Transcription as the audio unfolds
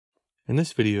In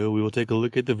this video, we will take a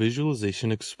look at the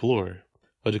Visualization Explorer,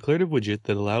 a declarative widget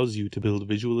that allows you to build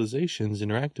visualizations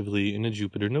interactively in a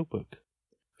Jupyter Notebook.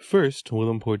 First,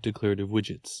 we'll import declarative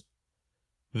widgets.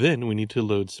 Then we need to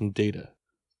load some data.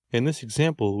 In this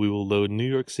example, we will load New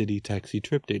York City taxi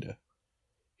trip data.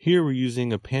 Here we're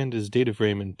using a pandas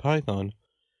dataframe in Python,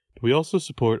 but we also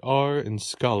support R and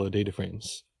Scala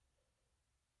dataframes.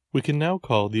 We can now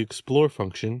call the explore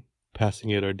function, passing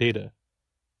it our data.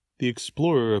 The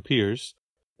Explorer appears,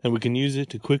 and we can use it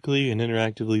to quickly and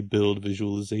interactively build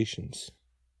visualizations.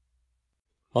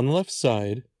 On the left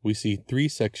side, we see 3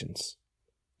 sections.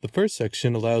 The first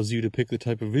section allows you to pick the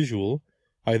type of visual,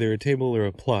 either a table or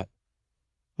a plot.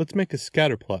 Let's make a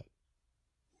scatter plot.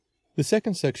 The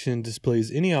second section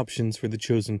displays any options for the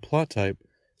chosen plot type,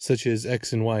 such as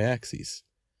X and Y axes.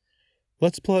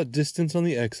 Let's plot distance on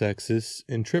the X-axis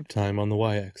and trip time on the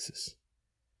Y-axis.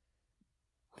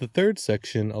 The third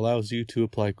section allows you to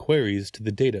apply queries to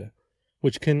the data,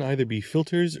 which can either be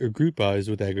filters or group bys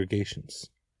with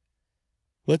aggregations.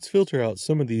 Let's filter out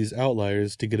some of these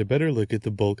outliers to get a better look at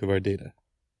the bulk of our data.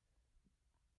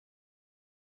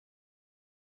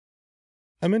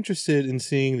 I'm interested in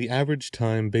seeing the average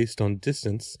time based on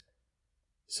distance,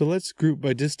 so let's group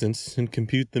by distance and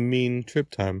compute the mean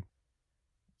trip time.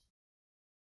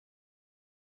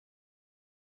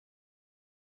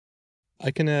 I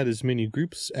can add as many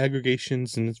groups,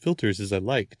 aggregations, and filters as I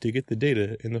like to get the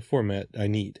data in the format I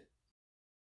need.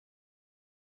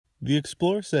 The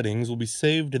Explorer settings will be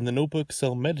saved in the notebook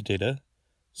cell metadata,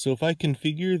 so if I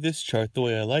configure this chart the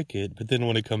way I like it, but then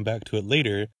want to come back to it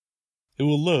later, it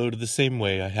will load the same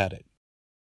way I had it.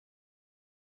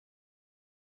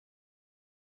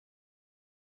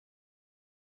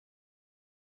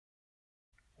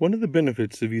 One of the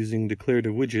benefits of using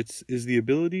declarative widgets is the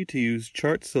ability to use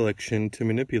chart selection to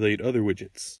manipulate other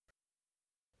widgets.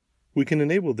 We can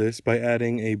enable this by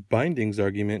adding a bindings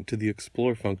argument to the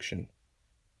explore function.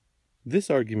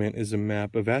 This argument is a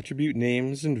map of attribute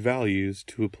names and values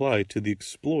to apply to the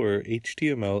Explorer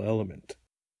HTML element.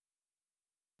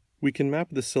 We can map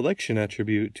the selection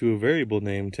attribute to a variable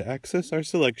name to access our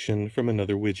selection from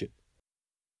another widget.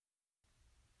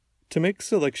 To make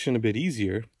selection a bit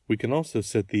easier, we can also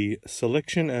set the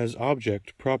selection as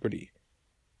object property,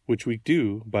 which we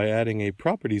do by adding a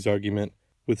properties argument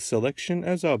with selection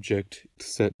as object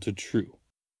set to true.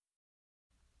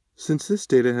 Since this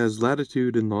data has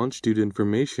latitude and longitude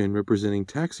information representing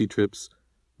taxi trips,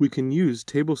 we can use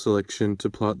table selection to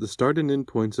plot the start and end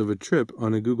points of a trip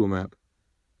on a Google map.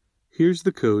 Here's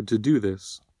the code to do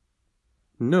this.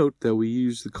 Note that we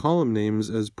use the column names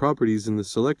as properties in the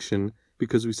selection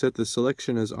because we set the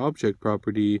selection as object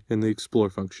property in the explore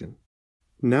function.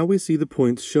 Now we see the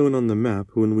points shown on the map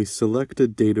when we select a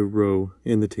data row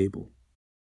in the table.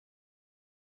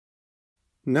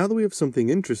 Now that we have something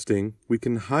interesting, we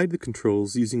can hide the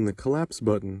controls using the collapse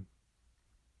button.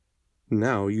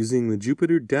 Now, using the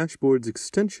Jupyter Dashboards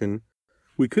extension,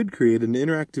 we could create an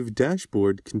interactive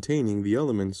dashboard containing the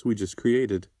elements we just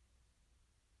created.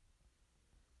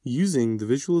 Using the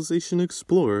Visualization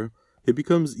Explorer, it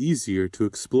becomes easier to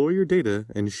explore your data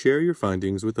and share your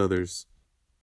findings with others.